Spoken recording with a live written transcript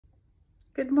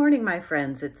Good morning, my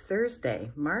friends. It's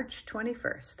Thursday, March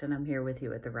 21st, and I'm here with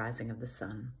you at the rising of the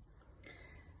sun.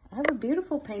 I have a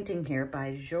beautiful painting here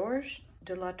by Georges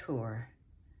de Latour.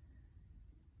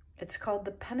 It's called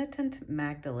The Penitent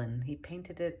Magdalene. He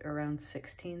painted it around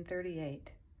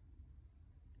 1638.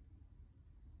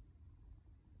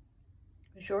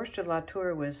 Georges de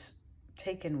Latour was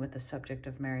taken with the subject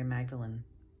of Mary Magdalene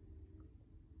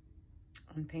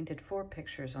and painted 4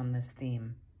 pictures on this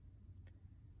theme.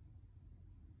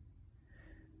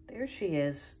 There she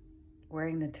is,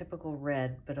 wearing the typical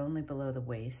red, but only below the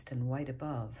waist, and white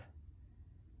above.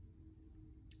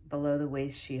 Below the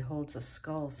waist, she holds a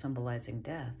skull symbolizing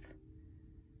death.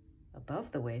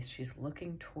 Above the waist, she's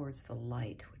looking towards the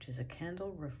light, which is a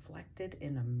candle reflected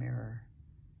in a mirror.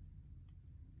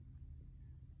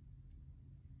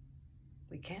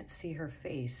 We can't see her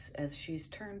face as she's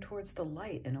turned towards the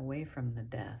light and away from the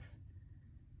death.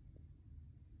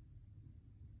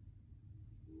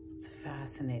 It's a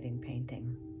fascinating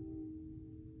painting.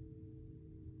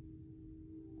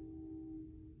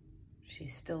 She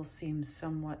still seems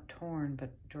somewhat torn, but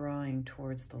drawing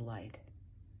towards the light.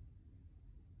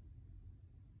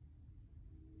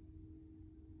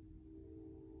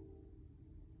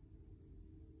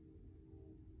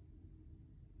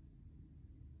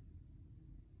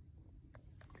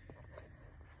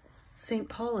 St.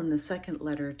 Paul, in the second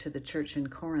letter to the church in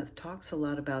Corinth, talks a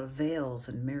lot about veils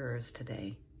and mirrors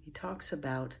today. He talks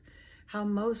about how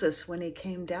Moses, when he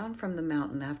came down from the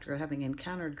mountain after having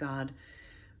encountered God,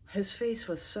 his face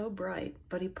was so bright,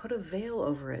 but he put a veil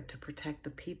over it to protect the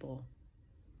people.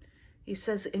 He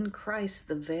says, in Christ,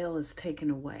 the veil is taken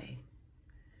away.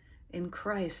 In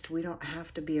Christ, we don't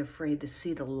have to be afraid to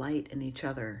see the light in each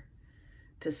other,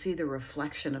 to see the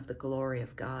reflection of the glory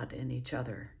of God in each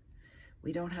other.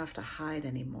 We don't have to hide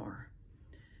anymore.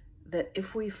 That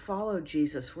if we follow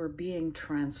Jesus, we're being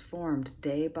transformed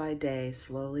day by day,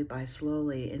 slowly by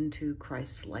slowly, into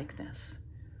Christ's likeness.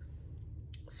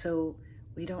 So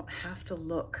we don't have to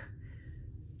look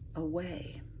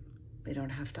away. We don't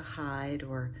have to hide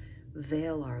or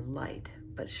veil our light,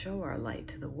 but show our light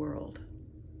to the world.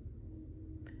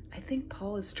 I think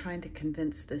Paul is trying to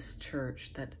convince this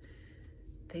church that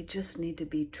they just need to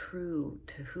be true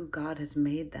to who God has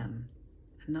made them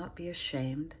and not be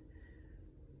ashamed,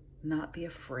 not be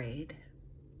afraid.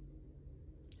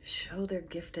 Show their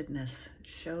giftedness,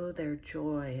 show their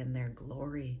joy and their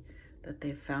glory that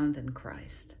they've found in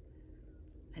Christ.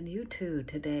 And you too,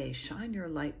 today, shine your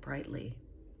light brightly.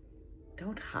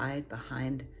 Don't hide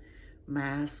behind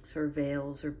masks or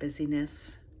veils or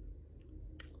busyness.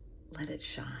 Let it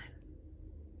shine.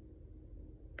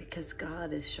 Because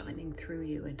God is shining through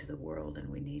you into the world, and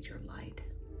we need your light.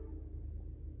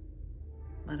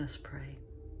 Let us pray.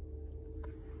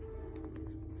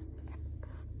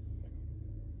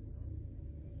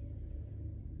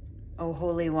 O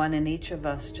Holy One, in each of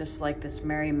us, just like this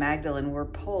Mary Magdalene, we're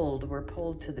pulled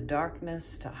to the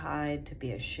darkness, to hide, to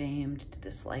be ashamed, to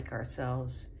dislike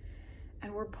ourselves.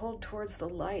 And we're pulled towards the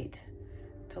light,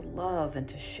 to love and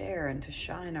to share and to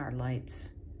shine our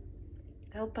lights.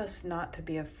 Help us not to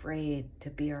be afraid to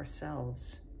be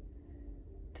ourselves,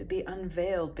 to be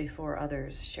unveiled before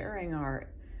others, sharing our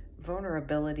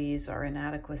vulnerabilities, our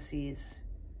inadequacies,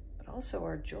 but also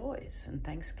our joys and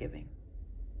thanksgiving.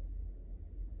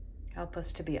 Help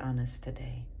us to be honest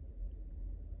today,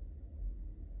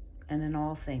 and in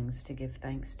all things to give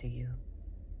thanks to you.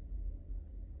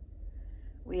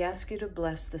 We ask you to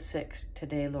bless the sick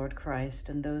today, Lord Christ,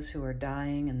 and those who are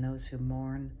dying and those who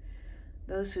mourn,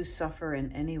 those who suffer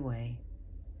in any way.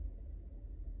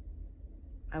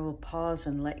 I will pause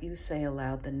and let you say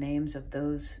aloud the names of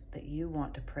those that you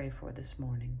want to pray for this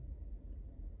morning.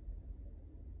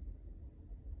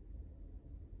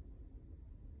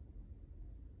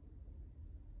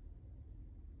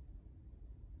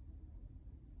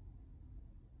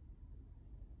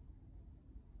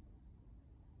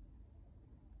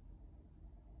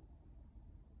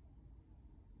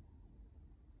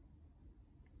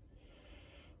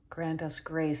 Grant us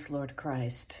grace, Lord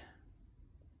Christ,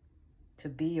 to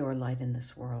be your light in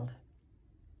this world.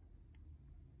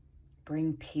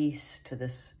 Bring peace to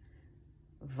this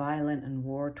violent and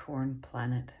war-torn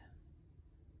planet,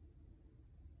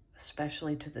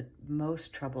 especially to the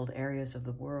most troubled areas of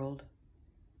the world: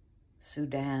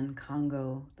 Sudan,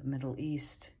 Congo, the Middle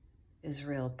East,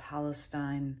 Israel,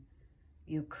 Palestine,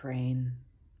 Ukraine.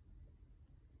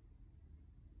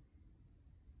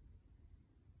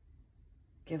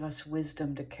 Give us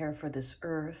wisdom to care for this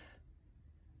earth,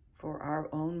 for our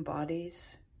own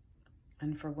bodies,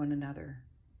 and for one another.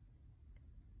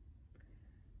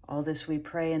 All this we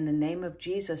pray in the name of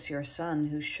Jesus, your Son,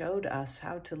 who showed us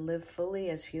how to live fully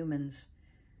as humans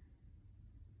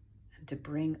and to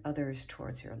bring others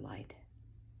towards your light.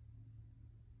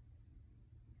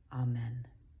 Amen.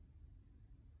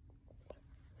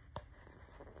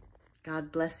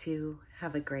 God bless you.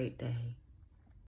 Have a great day.